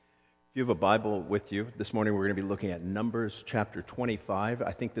If you have a Bible with you, this morning we're going to be looking at Numbers chapter 25.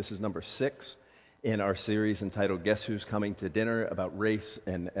 I think this is number 6 in our series entitled Guess Who's Coming to Dinner, about race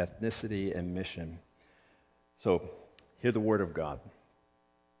and ethnicity and mission. So, hear the word of God.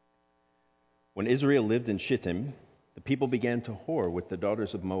 When Israel lived in Shittim, the people began to whore with the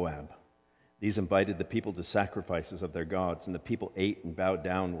daughters of Moab. These invited the people to sacrifices of their gods, and the people ate and bowed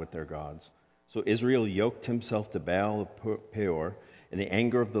down with their gods. So Israel yoked himself to Baal of Peor, and the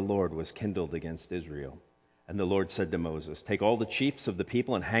anger of the Lord was kindled against Israel. And the Lord said to Moses, "Take all the chiefs of the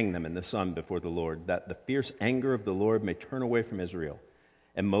people and hang them in the sun before the Lord, that the fierce anger of the Lord may turn away from Israel."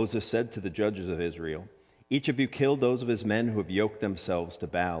 And Moses said to the judges of Israel, "Each of you kill those of his men who have yoked themselves to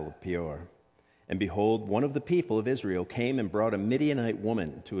Baal of Peor." And behold, one of the people of Israel came and brought a Midianite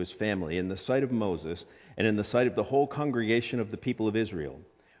woman to his family in the sight of Moses and in the sight of the whole congregation of the people of Israel,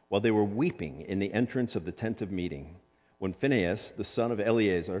 while they were weeping in the entrance of the tent of meeting. When Phinehas, the son of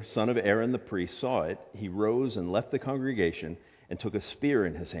Eleazar, son of Aaron the priest, saw it, he rose and left the congregation and took a spear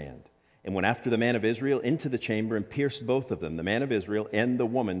in his hand, and went after the man of Israel into the chamber and pierced both of them, the man of Israel and the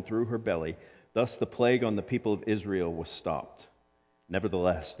woman, through her belly. Thus the plague on the people of Israel was stopped.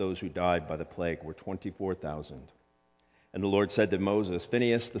 Nevertheless, those who died by the plague were 24,000. And the Lord said to Moses,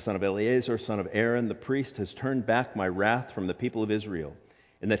 "Phinehas, the son of Eleazar, son of Aaron the priest, has turned back my wrath from the people of Israel,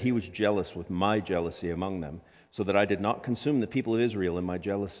 in that he was jealous with my jealousy among them, so that I did not consume the people of Israel in my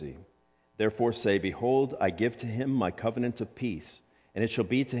jealousy. Therefore say, Behold, I give to him my covenant of peace, and it shall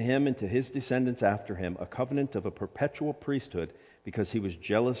be to him and to his descendants after him a covenant of a perpetual priesthood, because he was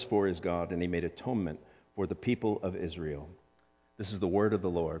jealous for his God, and he made atonement for the people of Israel." This is the word of the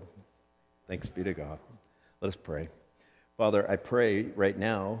Lord. Thanks be to God. Let us pray. Father, I pray right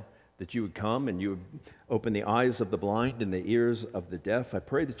now that you would come and you would open the eyes of the blind and the ears of the deaf. I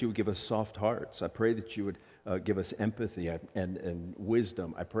pray that you would give us soft hearts. I pray that you would give us empathy and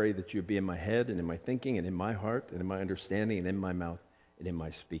wisdom. I pray that you would be in my head and in my thinking and in my heart and in my understanding and in my mouth and in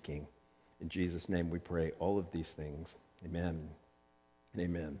my speaking. In Jesus' name we pray all of these things. Amen and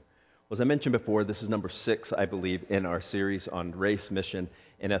amen. Well, as I mentioned before, this is number 6, I believe, in our series on race, mission,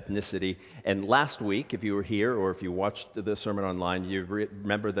 and ethnicity. And last week, if you were here or if you watched the sermon online, you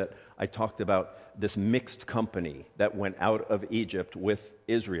remember that I talked about this mixed company that went out of Egypt with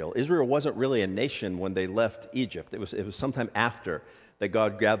Israel. Israel wasn't really a nation when they left Egypt. It was sometime after that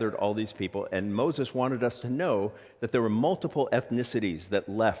God gathered all these people, and Moses wanted us to know that there were multiple ethnicities that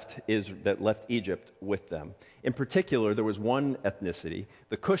left Egypt with them. In particular, there was one ethnicity,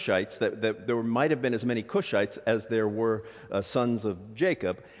 the Cushites, that there might have been as many Cushites as there were sons of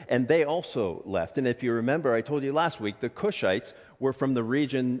Jacob, and they also left. And if you remember, I told you last week, the Cushites were from the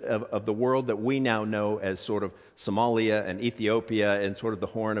region of the world that we now know as sort of Somalia and Ethiopia and sort of the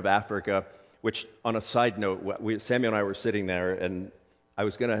Horn of Africa, which, on a side note, Samuel and I were sitting there, and I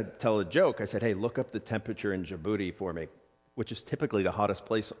was going to tell a joke. I said, "Hey, look up the temperature in Djibouti for me," which is typically the hottest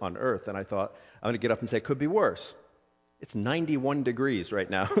place on earth. And I thought, I'm going to get up and say, it could be worse. It's 91 degrees right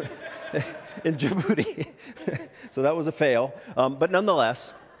now in Djibouti. So that was a fail. But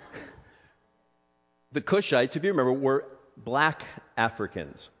nonetheless, the Cushites, if you remember, were black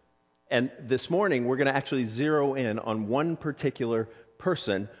Africans. And this morning, we're going to actually zero in on one particular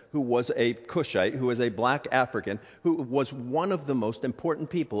person who was a Cushite, who was a black African, who was one of the most important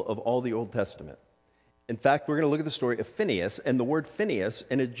people of all the Old Testament. In fact, we're going to look at the story of Phinehas, and the word Phinehas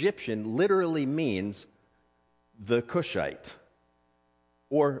in Egyptian literally means the Cushite,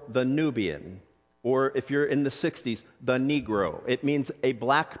 or the Nubian, or if you're in the 60s, the Negro. It means a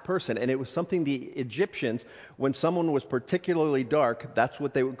black person, and it was something the Egyptians, when someone was particularly dark, that's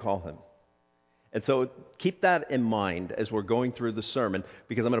what they would call him. And so keep that in mind as we're going through the sermon,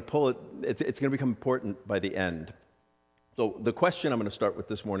 because I'm going to pull it, it's going to become important by the end. So the question I'm going to start with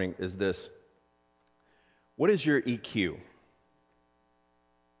this morning is this: what is your EQ? Do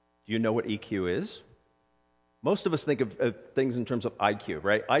you know what EQ is? Most of us think of things in terms of IQ,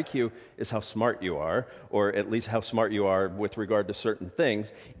 right? IQ is how smart you are, or at least how smart you are with regard to certain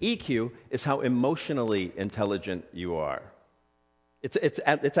things. EQ is how emotionally intelligent you are.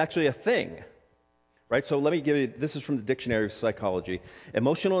 It's actually a thing. Right, so let me give you, this is from the Dictionary of Psychology.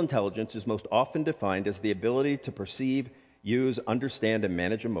 Emotional intelligence is most often defined as the ability to perceive, use, understand, and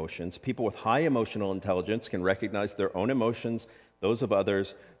manage emotions. People with high emotional intelligence can recognize their own emotions, those of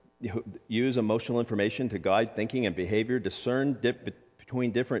others, use emotional information to guide thinking and behavior, discern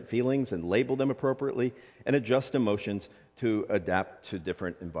between different feelings and label them appropriately, and adjust emotions to adapt to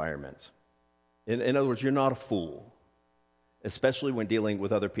different environments. In other words, you're not a fool, especially when dealing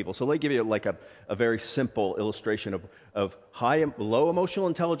with other people. So let me give you like a very simple illustration of low emotional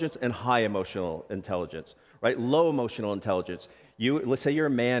intelligence and high emotional intelligence, right? Low emotional intelligence. Let's say you're a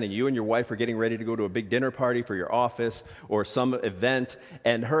man and you and your wife are getting ready to go to a big dinner party for your office or some event,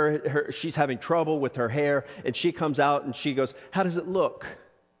 and she's having trouble with her hair, and she comes out and she goes, "How does it look?"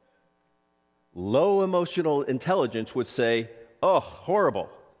 Low emotional intelligence would say, "Oh, horrible."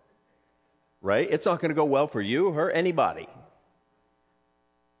 Right? It's not going to go well for you, her, anybody.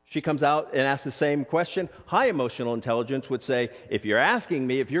 She comes out and asks the same question. High emotional intelligence would say, if you're asking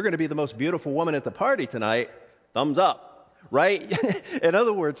me if you're going to be the most beautiful woman at the party tonight, thumbs up, right? In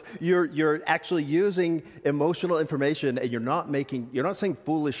other words, you're actually using emotional information, and you're not saying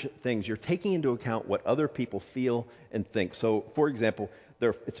foolish things. You're taking into account what other people feel and think. So, for example,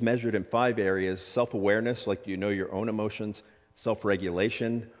 it's measured in 5 areas: self-awareness, like do you know your own emotions;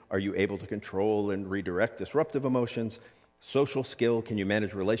 self-regulation, are you able to control and redirect disruptive emotions; social skill, can you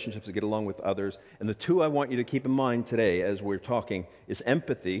manage relationships and get along with others; and the 2 I want you to keep in mind today as we're talking is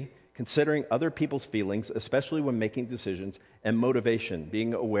empathy, considering other people's feelings, especially when making decisions, and motivation,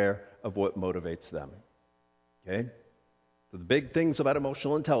 being aware of what motivates them. Okay? So the big things about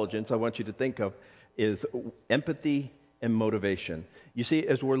emotional intelligence I want you to think of is empathy and motivation. You see,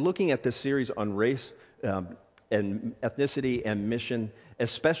 as we're looking at this series on race and ethnicity and mission,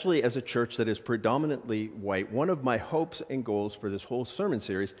 especially as a church that is predominantly white, one of my hopes and goals for this whole sermon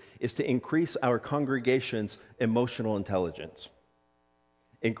series is to increase our congregation's emotional intelligence.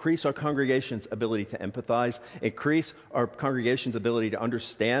 Increase our congregation's ability to empathize, increase our congregation's ability to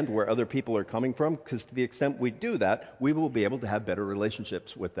understand where other people are coming from, because to the extent we do that, we will be able to have better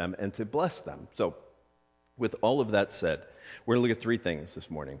relationships with them and to bless them. So, with all of that said, we're going to look at 3 things this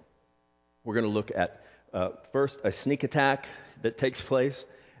morning. We're going to look at, first, a sneak attack that takes place.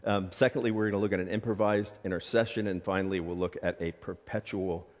 Secondly, we're going to look at an improvised intercession. And finally, we'll look at a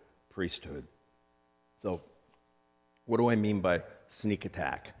perpetual priesthood. So, what do I mean by sneak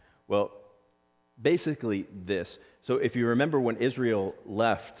attack? Well, basically this. So if you remember when Israel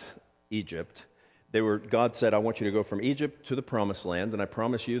left Egypt, God said, I want you to go from Egypt to the promised land, and I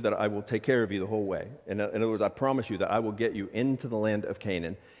promise you that I will take care of you the whole way. In other words, I promise you that I will get you into the land of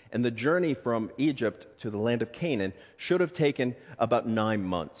Canaan. And the journey from Egypt to the land of Canaan should have taken about 9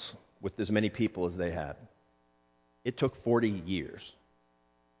 months with as many people as they had. It took 40 years.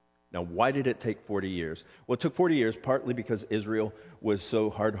 Now, why did it take 40 years? Well, it took 40 years partly because Israel was so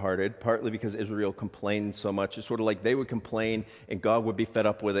hard-hearted, partly because Israel complained so much. It's sort of like they would complain and God would be fed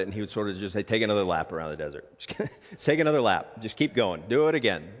up with it, and he would sort of just say, take another lap around the desert. Just take another lap. Just keep going. Do it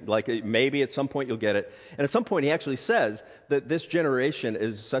again. Like maybe at some point you'll get it. And at some point he actually says that this generation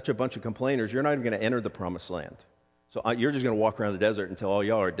is such a bunch of complainers, you're not even going to enter the promised land. So you're just going to walk around the desert until all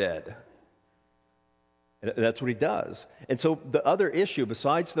y'all are dead. And that's what he does. And so the other issue,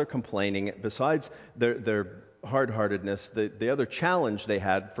 besides their complaining, besides their hard-heartedness, the other challenge they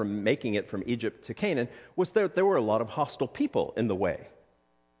had from making it from Egypt to Canaan was that there were a lot of hostile people in the way.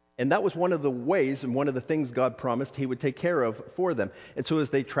 And that was one of the ways and one of the things God promised he would take care of for them. And so as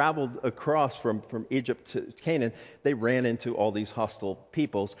they traveled across from Egypt to Canaan, they ran into all these hostile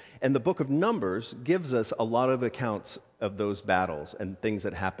peoples. And the book of Numbers gives us a lot of accounts of those battles and things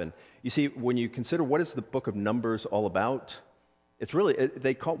that happened. You see, when you consider what is the book of Numbers all about, it's really,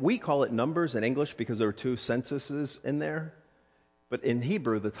 we call it Numbers in English because there are 2 censuses in there. But in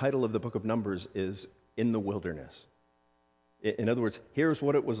Hebrew, the title of the book of Numbers is In the Wilderness. In other words, here's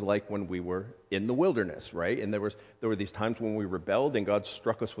what it was like when we were in the wilderness, right? And there were these times when we rebelled and God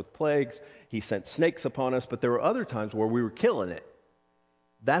struck us with plagues. He sent snakes upon us, but there were other times where we were killing it.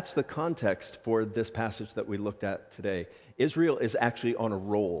 That's the context for this passage that we looked at today. Israel is actually on a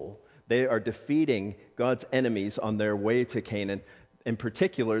roll. They are defeating God's enemies on their way to Canaan. In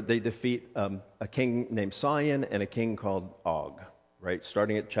particular, they defeat a king named Sihon and a king called Og. Right,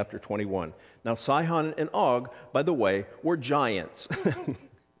 starting at chapter 21. Now, Sihon and Og, by the way, were giants.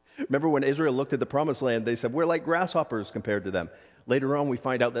 Remember when Israel looked at the promised land, they said, we're like grasshoppers compared to them. Later on, we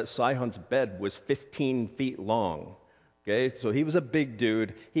find out that Sihon's bed was 15 feet long. Okay, so he was a big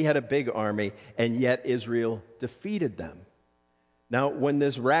dude. He had a big army, and yet Israel defeated them. Now, when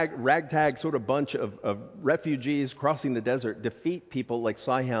this ragtag sort of bunch of refugees crossing the desert defeat people like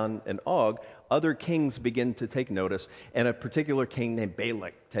Sihon and Og, other kings begin to take notice, and a particular king named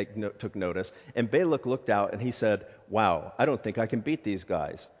Balak took notice. And Balak looked out and he said, wow, I don't think I can beat these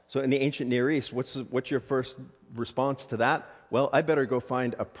guys. So in the ancient Near East, what's your first response to that? Well, I better go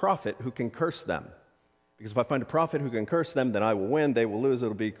find a prophet who can curse them. Because if I find a prophet who can curse them, then I will win, they will lose,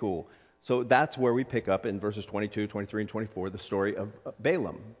 it'll be cool. So that's where we pick up in verses 22, 23, and 24, the story of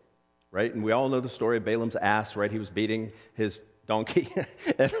Balaam, right? And we all know the story of Balaam's ass, right? He was beating his donkey.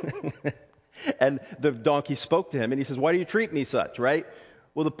 And the donkey spoke to him, and he says, why do you treat me such, right?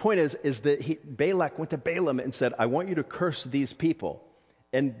 Well, the point is that Balak went to Balaam and said, I want you to curse these people.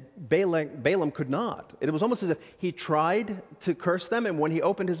 And Balaam could not. It was almost as if he tried to curse them, and when he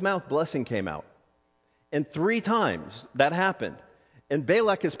opened his mouth, blessing came out. And 3 times that happened. And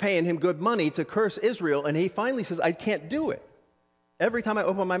Balak is paying him good money to curse Israel, and he finally says, I can't do it. Every time I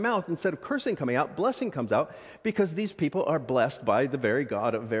open my mouth, instead of cursing coming out, blessing comes out, because these people are blessed by the very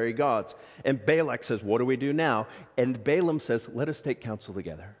God of very gods. And Balak says, what do we do now? And Balaam says, let us take counsel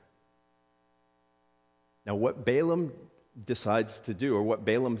together. Now, what Balaam decides to do, or what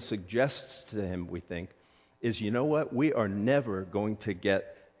Balaam suggests to him, we think, is, you know what? We are never going to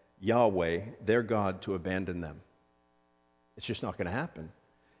get Yahweh, their God, to abandon them. It's just not going to happen.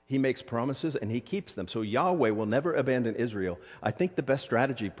 He makes promises and he keeps them. So Yahweh will never abandon Israel. I think the best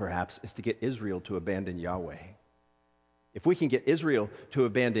strategy, perhaps, is to get Israel to abandon Yahweh. If we can get Israel to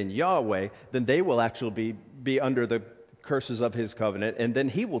abandon Yahweh, then they will actually be under the curses of his covenant, and then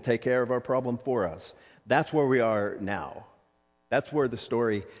he will take care of our problem for us. That's where we are now. That's where the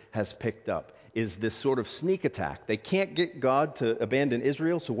story has picked up, is this sort of sneak attack. They can't get God to abandon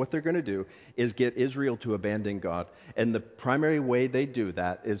Israel, so what they're going to do is get Israel to abandon God. And the primary way they do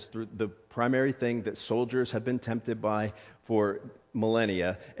that is through the primary thing that soldiers have been tempted by for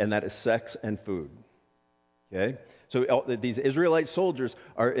millennia, and that is sex and food. Okay? So these Israelite soldiers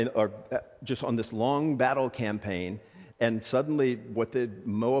are just on this long battle campaign. And suddenly what the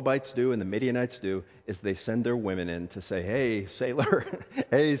Moabites do and the Midianites do is they send their women in to say, hey, sailor,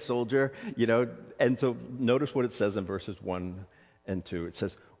 hey, soldier, And so notice what it says in verses 1 and 2. It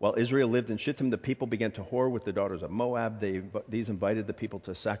says, while Israel lived in Shittim, the people began to whore with the daughters of Moab. These invited the people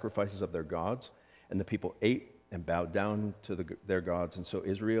to sacrifices of their gods, and the people ate and bowed down to their gods. And so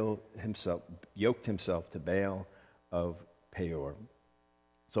Israel himself yoked himself to Baal of Peor.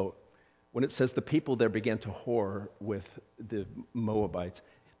 So when it says the people there began to whore with the Moabites,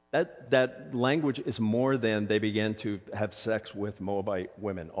 that language is more than they began to have sex with Moabite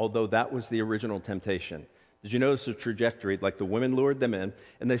women, although that was the original temptation. Did you notice the trajectory? Like the women lured them in,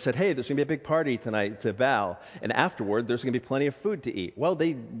 and they said, hey, there's going to be a big party tonight to Baal, and afterward there's going to be plenty of food to eat. Well,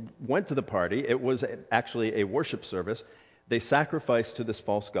 they went to the party. It was actually a worship service. They sacrificed to this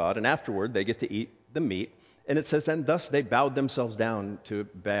false god, and afterward they get to eat the meat. And it says, and thus they bowed themselves down to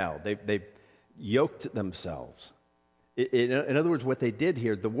Baal. They yoked themselves. In other words, what they did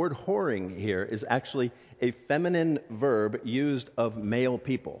here, the word whoring here is actually a feminine verb used of male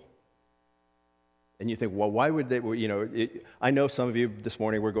people. And you think, well, why would they, I know some of you this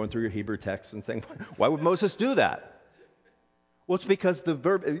morning were going through your Hebrew text and saying, why would Moses do that? Well, it's because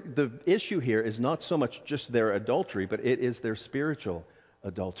the issue here is not so much just their adultery, but it is their spiritual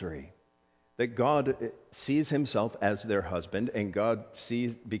adultery. That God sees himself as their husband, and God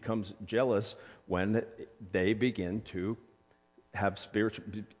becomes jealous when they begin to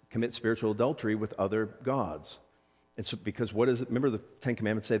commit spiritual adultery with other gods. And so, because what is it? Remember the Ten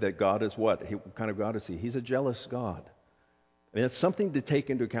Commandments say that God is what? What kind of God is he? He's a jealous God. I mean, it's something to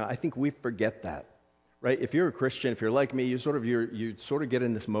take into account. I think we forget that, right? If you're a Christian, if you're like me, you sort of get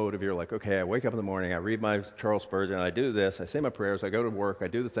in this mode of you're like, okay, I wake up in the morning, I read my Charles Spurgeon, I do this, I say my prayers, I go to work, I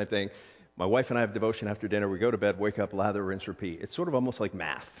do the same thing. My wife and I have devotion after dinner. We go to bed, wake up, lather, rinse, repeat. It's sort of almost like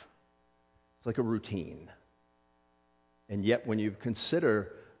math. It's like a routine. And yet when you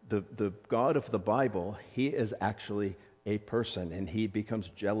consider the God of the Bible, he is actually a person, and he becomes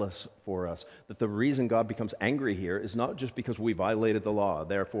jealous for us. That the reason God becomes angry here is not just because we violated the law,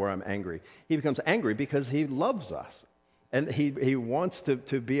 therefore I'm angry. He becomes angry because he loves us. And he wants to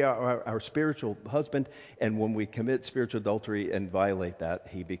be our spiritual husband, and when we commit spiritual adultery and violate that,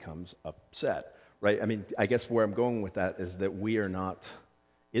 he becomes upset, right? I mean, I guess where I'm going with that is that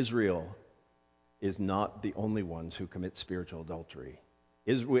Israel is not the only ones who commit spiritual adultery.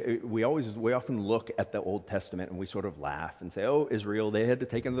 We often look at the Old Testament and we sort of laugh and say, oh, Israel, they had to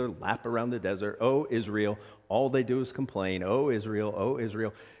take another lap around the desert. Oh, Israel, all they do is complain. Oh, Israel, oh,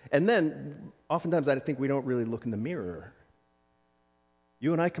 Israel. And then oftentimes I think we don't really look in the mirror.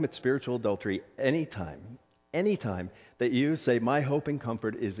 You and I commit spiritual adultery anytime that you say, my hope and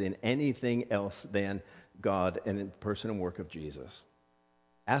comfort is in anything else than God and in the person and work of Jesus.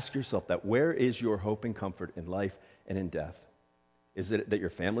 Ask yourself that. Where is your hope and comfort in life and in death? Is it that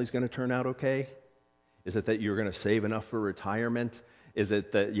your family's going to turn out okay? Is it that you're going to save enough for retirement? Is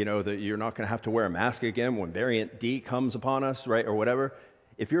it that, that you're not going to have to wear a mask again when variant D comes upon us, right, or whatever?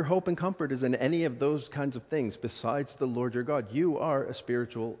 If your hope and comfort is in any of those kinds of things besides the Lord your God, you are a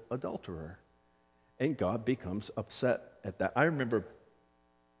spiritual adulterer. And God becomes upset at that. I remember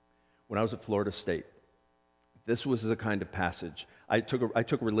when I was at Florida State, this was the kind of passage. I took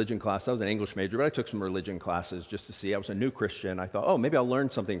a religion class. I was an English major, but I took some religion classes just to see. I was a new Christian. I thought, oh, maybe I'll learn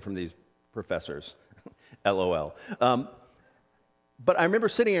something from these professors. LOL. But I remember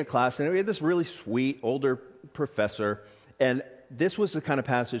sitting in class, and we had this really sweet older professor, and this was the kind of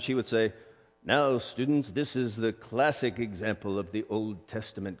passage he would say, now, students, this is the classic example of the Old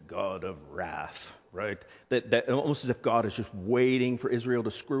Testament God of wrath, right? That almost as if God is just waiting for Israel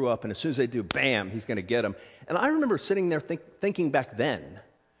to screw up, and as soon as they do, bam, he's going to get them. And I remember sitting there thinking back then,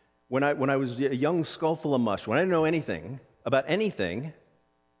 when I was a young skull full of mush, when I didn't know anything about anything,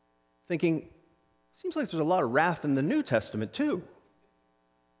 thinking, seems like there's a lot of wrath in the New Testament too.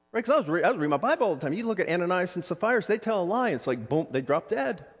 Right? Because I was reading my Bible all the time. You look at Ananias and Sapphira, they tell a lie, and it's like, boom, they drop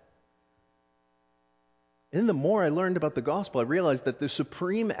dead. And the more I learned about the gospel, I realized that the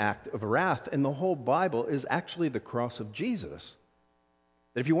supreme act of wrath in the whole Bible is actually the cross of Jesus.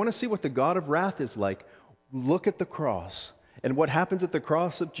 That if you want to see what the God of wrath is like, look at the cross. And what happens at the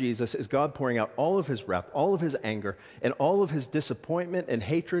cross of Jesus is God pouring out all of his wrath, all of his anger, and all of his disappointment and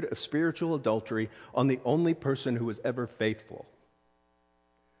hatred of spiritual adultery on the only person who was ever faithful.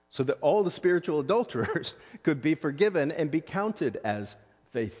 So that all the spiritual adulterers could be forgiven and be counted as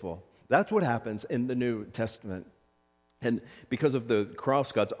faithful. That's what happens in the New Testament. And because of the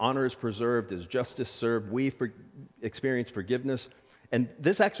cross, God's honor is preserved, his justice served, we experience forgiveness. And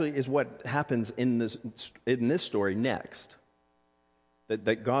this actually is what happens in this story next.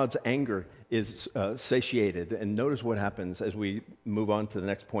 That God's anger is satiated. And notice what happens as we move on to the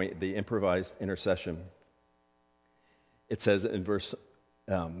next point, the improvised intercession. It says in verse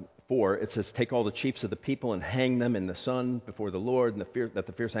 4, it says, take all the chiefs of the people and hang them in the sun before the Lord, and that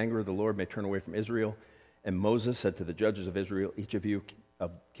the fierce anger of the Lord may turn away from Israel. And Moses said to the judges of Israel, each of you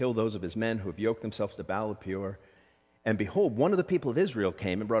kill those of his men who have yoked themselves to Baal of Peor. And behold, one of the people of Israel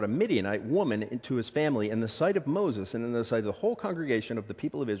came and brought a Midianite woman into his family in the sight of Moses and in the sight of the whole congregation of the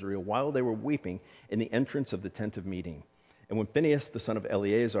people of Israel while they were weeping in the entrance of the tent of meeting. And when Phinehas, the son of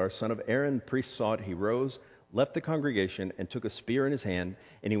Eleazar, son of Aaron, the priest, saw it, he rose, left the congregation, and took a spear in his hand,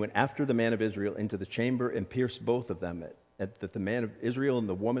 and he went after the man of Israel into the chamber and pierced both of them, that the man of Israel and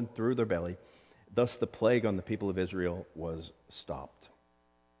the woman through their belly. Thus the plague on the people of Israel was stopped.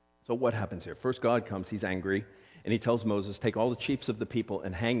 So what happens here? First, God comes, he's angry, and he tells Moses, take all the chiefs of the people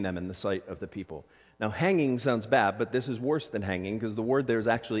and hang them in the sight of the people. Now, hanging sounds bad, but this is worse than hanging, because the word there is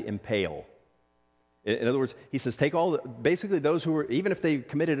actually impale. In other words, he says, take basically those who were, even if they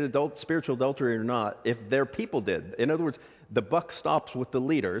committed spiritual adultery or not, if their people did. In other words, the buck stops with the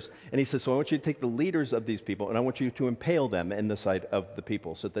leaders, and he says, so I want you to take the leaders of these people, and I want you to impale them in the sight of the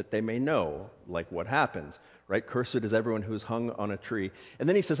people, so that they may know, like, what happens, right? Cursed is everyone who is hung on a tree. And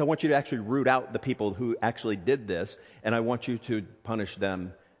then he says, I want you to actually root out the people who actually did this, and I want you to punish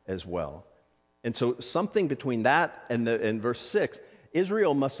them as well. And so something between that and verse 6,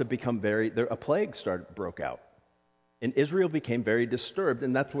 Israel must have become a plague broke out. And Israel became very disturbed,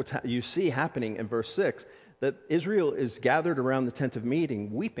 and that's what you see happening in verse 6, that Israel is gathered around the tent of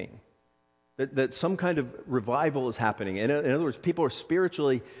meeting weeping, that some kind of revival is happening. In other words, people are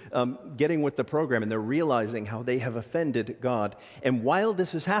spiritually getting with the program, and they're realizing how they have offended God. And while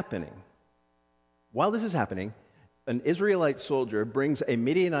this is happening, an Israelite soldier brings a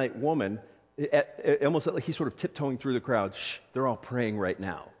Midianite woman, almost like he's sort of tiptoeing through the crowd. Shh, they're all praying right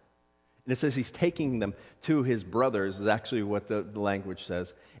now. And it says he's taking them to his brothers, is actually what the language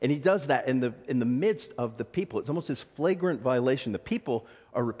says. And he does that in the midst of the people. It's almost this flagrant violation. The people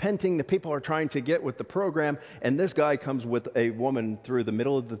are repenting. The people are trying to get with the program. And this guy comes with a woman through the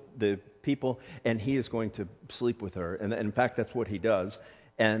middle of the people, and he is going to sleep with her. And in fact, that's what he does.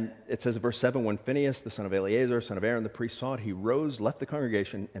 And it says in verse 7, when Phinehas, the son of Eleazar, son of Aaron, the priest, saw it, he rose, left the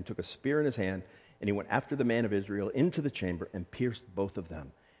congregation, and took a spear in his hand, and he went after the man of Israel into the chamber and pierced both of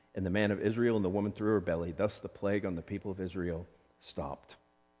them. And the man of Israel and the woman through her belly. Thus the plague on the people of Israel stopped.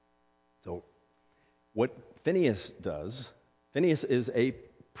 So what Phinehas does, Phinehas is a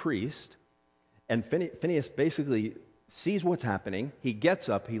priest, and Phinehas basically sees what's happening. He gets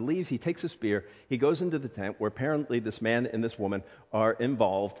up, he leaves, he takes a spear, he goes into the tent where apparently this man and this woman are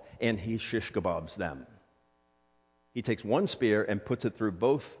involved, and he shish kebabs them. He takes one spear and puts it through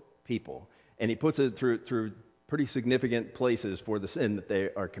both people, and he puts it through pretty significant places for the sin that they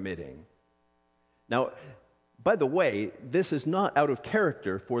are committing. Now, by the way, this is not out of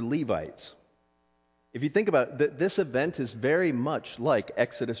character for Levites. If you think about it, this event is very much like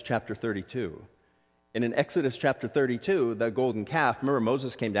Exodus chapter 32. And in Exodus chapter 32, the golden calf, remember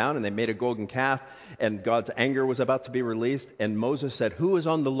Moses came down and they made a golden calf, and God's anger was about to be released, and Moses said, who is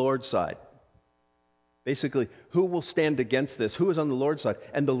on the Lord's side? Basically, who will stand against this? Who is on the Lord's side?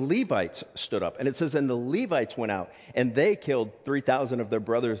 And the Levites stood up. And it says, and the Levites went out, and they killed 3,000 of their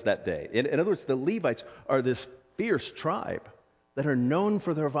brothers that day. In other words, the Levites are this fierce tribe that are known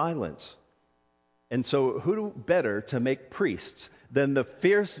for their violence. And so who better to make priests than the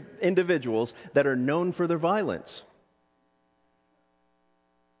fierce individuals that are known for their violence?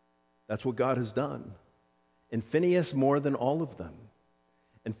 That's what God has done. And Phinehas more than all of them.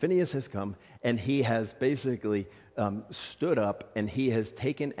 And Phinehas has come, and he has basically stood up, and he has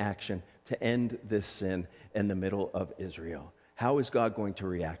taken action to end this sin in the middle of Israel. How is God going to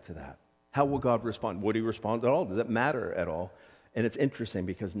react to that? How will God respond? Would he respond at all? Does it matter at all? And it's interesting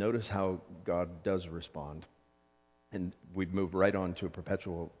because notice how God does respond. And we'd move right on to a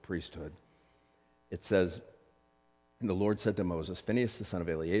perpetual priesthood. It says, and the Lord said to Moses, Phinehas, the son of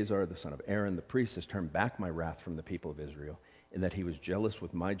Eleazar, the son of Aaron, the priest, has turned back my wrath from the people of Israel, in that he was jealous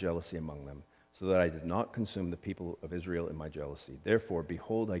with my jealousy among them, so that I did not consume the people of Israel in my jealousy. Therefore,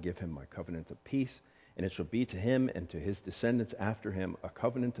 behold, I give him my covenant of peace, and it shall be to him and to his descendants after him a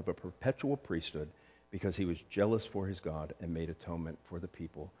covenant of a perpetual priesthood, because he was jealous for his God and made atonement for the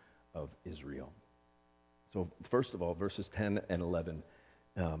people of Israel. So first of all, verses 10 and 11,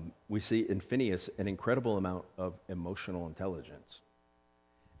 we see in Phinehas an incredible amount of emotional intelligence.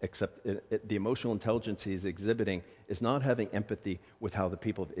 Except the emotional intelligence he's exhibiting is not having empathy with how the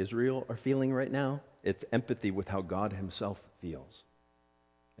people of Israel are feeling right now. It's empathy with how God himself feels.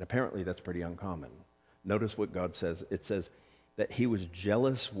 And apparently that's pretty uncommon. Notice what God says. It says that he was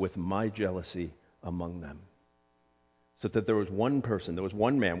jealous with my jealousy among them. So that there was one person, there was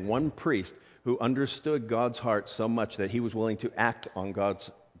one man, one priest who understood God's heart so much that he was willing to act on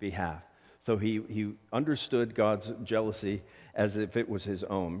God's behalf. So he understood God's jealousy as if it was his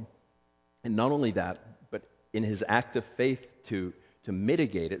own. And not only that, but in his act of faith to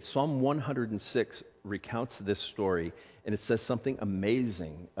mitigate it, Psalm 106 recounts this story, and it says something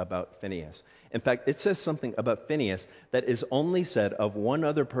amazing about Phinehas. In fact, it says something about Phinehas that is only said of one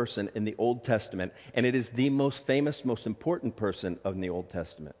other person in the Old Testament, and it is the most famous, most important person in the Old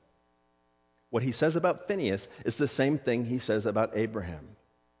Testament. What he says about Phinehas is the same thing he says about Abraham.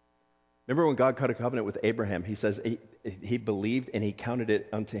 Remember when God cut a covenant with Abraham, he says he believed and he counted it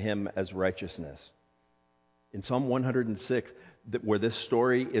unto him as righteousness. In Psalm 106, where this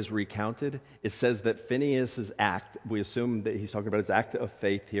story is recounted, it says that Phinehas' act, we assume that he's talking about his act of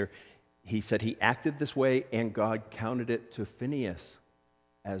faith here, he said he acted this way and God counted it to Phinehas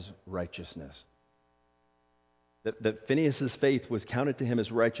as righteousness. That Phinehas' faith was counted to him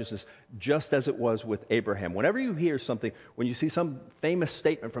as righteousness, just as it was with Abraham. Whenever you hear something, when you see some famous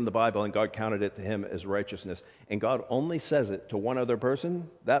statement from the Bible and God counted it to him as righteousness, and God only says it to one other person,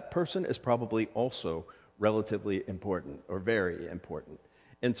 that person is probably also relatively important or very important.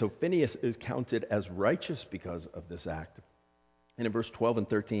 And so Phinehas is counted as righteous because of this act. And in verse 12 and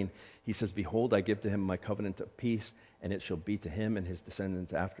 13, he says, Behold, I give to him my covenant of peace, and it shall be to him and his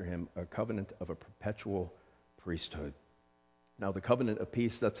descendants after him a covenant of a perpetual priesthood. Now, the covenant of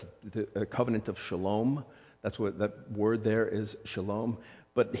peace, that's the covenant of shalom. That's what that word there is, shalom.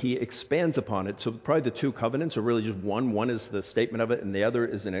 But he expands upon it. So probably the two covenants are really just one. One is the statement of it, and the other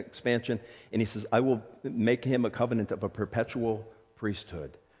is an expansion. And he says, I will make him a covenant of a perpetual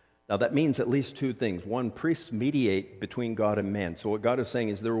priesthood. Now, that means at least two things. One, priests mediate between God and man. So what God is saying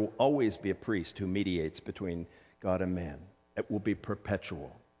is there will always be a priest who mediates between God and man. It will be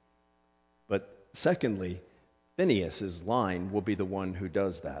perpetual. But secondly, Phinehas' line will be the one who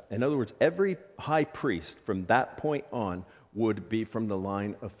does that. In other words, every high priest from that point on would be from the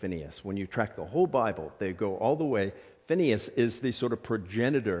line of Phinehas. When you track the whole Bible, they go all the way. Phinehas is the sort of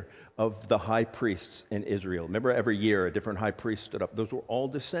progenitor of the high priests in Israel. Remember, every year a different high priest stood up. Those were all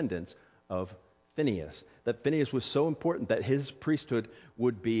descendants of Phinehas. That Phinehas was so important that his priesthood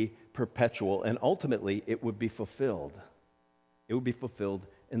would be perpetual, and ultimately it would be fulfilled. It would be fulfilled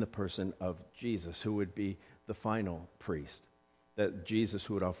in the person of Jesus, who would be the final priest, that Jesus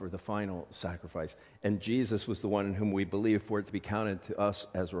who would offer the final sacrifice. And Jesus was the one in whom we believe for it to be counted to us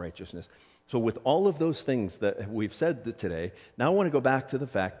as righteousness. So with all of those things that we've said today, now I want to go back to the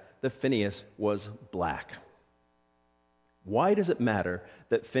fact that Phinehas was black. Why does it matter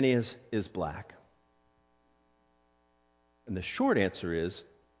that Phinehas is black? And the short answer is,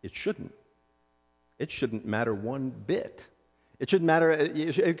 it shouldn't. It shouldn't matter one bit. It shouldn't matter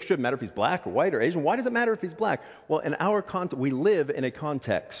if he's black or white or Asian. Why does it matter if he's black? Well, in our context, we live in a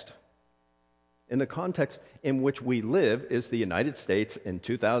context. And the context in which we live is the United States in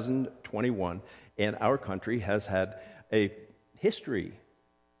 2021, and our country has had a history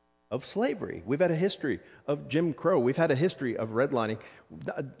of slavery. We've had a history of Jim Crow. We've had a history of redlining.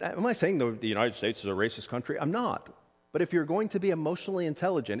 Am I saying the United States is a racist country? I'm not. But if you're going to be emotionally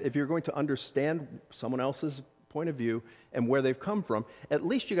intelligent, if you're going to understand someone else's point of view and where they've come from, at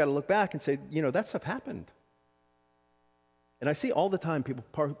least you got to look back and say, that stuff happened. And I see all the time people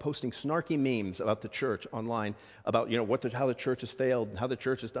posting snarky memes about the church online, about how the church has failed, and how the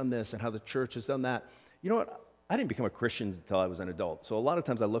church has done this, and how the church has done that. You know what? I didn't become a Christian until I was an adult. So a lot of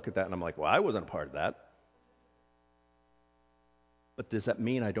times I look at that and I'm like, well, I wasn't a part of that. But does that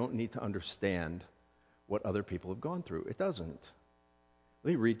mean I don't need to understand what other people have gone through? It doesn't.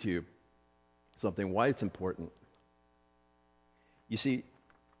 Let me read to you something, why it's important. You see,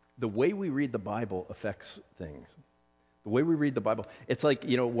 the way we read the Bible affects things. The way we read the Bible, it's like,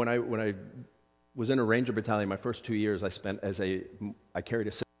 when I was in a Ranger battalion, my first 2 years I spent I carried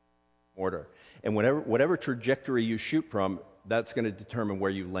a mortar. And whatever trajectory you shoot from, that's going to determine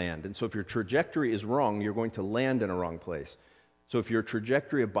where you land. And so if your trajectory is wrong, you're going to land in a wrong place. So if your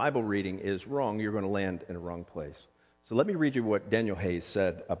trajectory of Bible reading is wrong, you're going to land in a wrong place. So let me read you what Daniel Hayes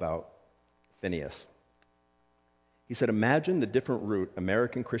said about Phineas. He said, imagine the different route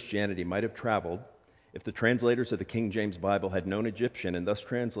American Christianity might have traveled if the translators of the King James Bible had known Egyptian and thus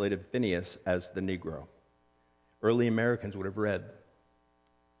translated Phineas as the Negro. Early Americans would have read,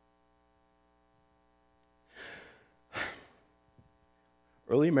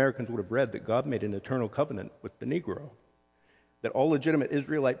 that God made an eternal covenant with the Negro, that all legitimate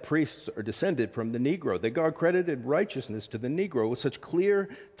Israelite priests are descended from the Negro, that God credited righteousness to the Negro. With such clear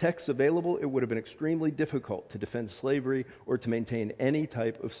texts available, it would have been extremely difficult to defend slavery or to maintain any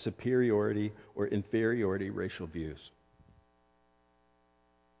type of superiority or inferiority racial views.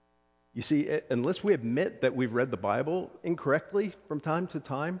 You see, unless we admit that we've read the Bible incorrectly from time to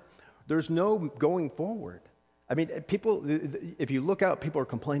time, there's no going forward. I mean, people, if you look out, people are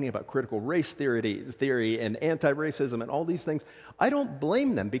complaining about critical race theory and anti-racism and all these things. I don't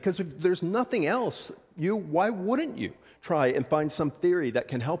blame them, because if there's nothing else, why wouldn't you try and find some theory that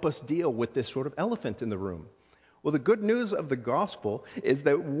can help us deal with this sort of elephant in the room? Well, the good news of the gospel is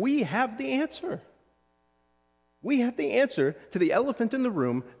that we have the answer. We have the answer to the elephant in the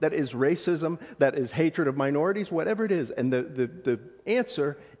room that is racism, that is hatred of minorities, whatever it is. And the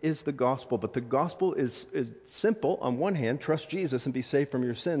answer is the gospel. But the gospel is simple. On one hand, trust Jesus and be saved from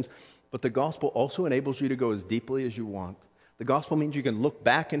your sins. But the gospel also enables you to go as deeply as you want. The gospel means you can look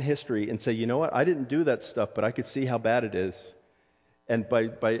back in history and say, you know what, I didn't do that stuff, but I could see how bad it is. And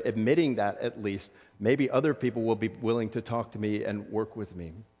by admitting that, at least, maybe other people will be willing to talk to me and work with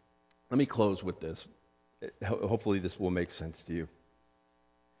me. Let me close with this. Hopefully this will make sense to you.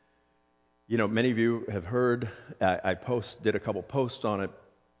 Many of you have heard, I did a couple posts on it.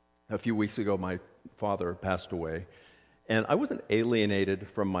 A few weeks ago, my father passed away. And I wasn't alienated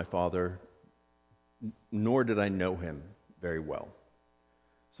from my father, nor did I know him very well.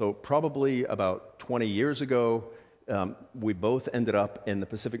 So probably about 20 years ago, we both ended up in the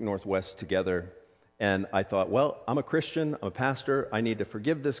Pacific Northwest together. And I thought, well, I'm a Christian, I'm a pastor, I need to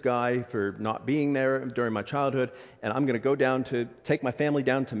forgive this guy for not being there during my childhood, and I'm going to go take my family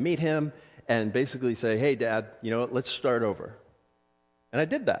down to meet him and basically say, hey, Dad, let's start over. And I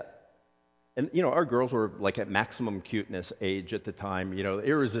did that. And, our girls were like at maximum cuteness age at the time,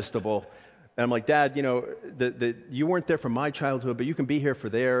 irresistible. And I'm like, Dad, you weren't there for my childhood, but you can be here for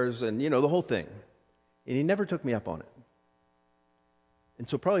theirs, and, the whole thing. And he never took me up on it. And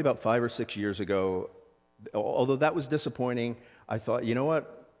so probably about 5 or 6 years ago, although that was disappointing, I thought, you know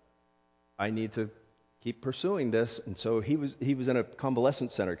what? I need to keep pursuing this. And so he was in a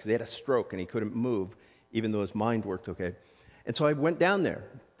convalescent center because he had a stroke and he couldn't move, even though his mind worked okay. And so I went down there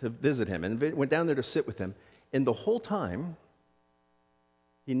to visit him and went down there to sit with him. And the whole time,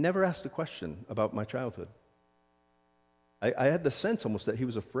 he never asked a question about my childhood. I had the sense almost that he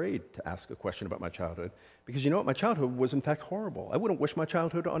was afraid to ask a question about my childhood, because my childhood was in fact horrible. I wouldn't wish my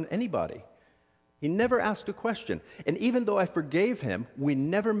childhood on anybody. He never asked a question. And even though I forgave him, we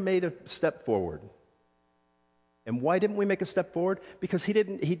never made a step forward. And why didn't we make a step forward? Because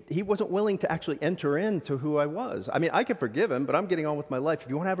he wasn't willing to actually enter into who I was. I mean, I could forgive him, but I'm getting on with my life. If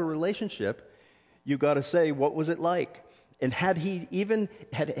you want to have a relationship, you've got to say, what was it like? And had he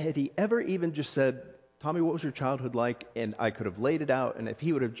ever even just said, Tommy, what was your childhood like? And I could have laid it out, and if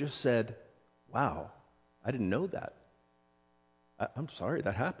he would have just said, wow, I didn't know that. I'm sorry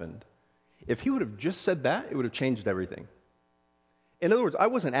that happened. If he would have just said that, it would have changed everything. In other words, I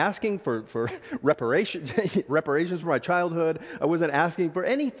wasn't asking for reparations for my childhood. I wasn't asking for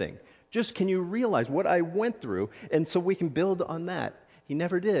anything. Just, can you realize what I went through? And so we can build on that. He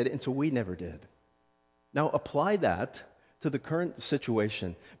never did, and so we never did. Now apply that to the current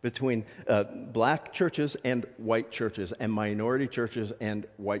situation between black churches and white churches and minority churches and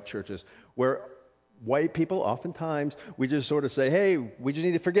white churches, where white people oftentimes, we just sort of say, hey, we just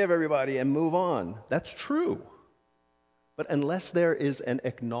need to forgive everybody and move on. That's true. But unless there is an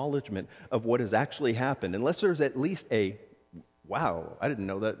acknowledgement of what has actually happened, unless there's at least a, wow, I didn't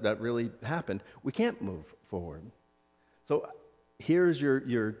know that really happened, we can't move forward. So here's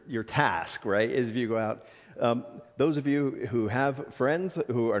your task, right, is if you go out. Those of you who have friends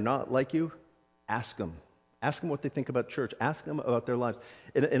who are not like you, ask them. Ask them what they think about church. Ask them about their lives.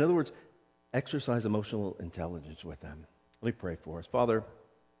 In other words, exercise emotional intelligence with them. Let me pray for us. Father,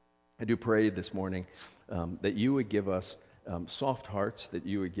 I do pray this morning that you would give us soft hearts, that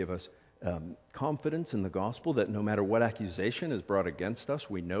you would give us confidence in the gospel, that no matter what accusation is brought against us,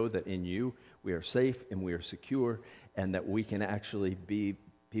 we know that in you we are safe and we are secure, and that we can actually be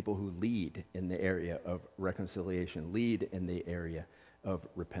people who lead in the area of reconciliation, lead in the area of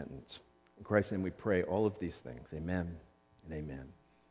repentance. In Christ's name we pray all of these things. Amen and amen.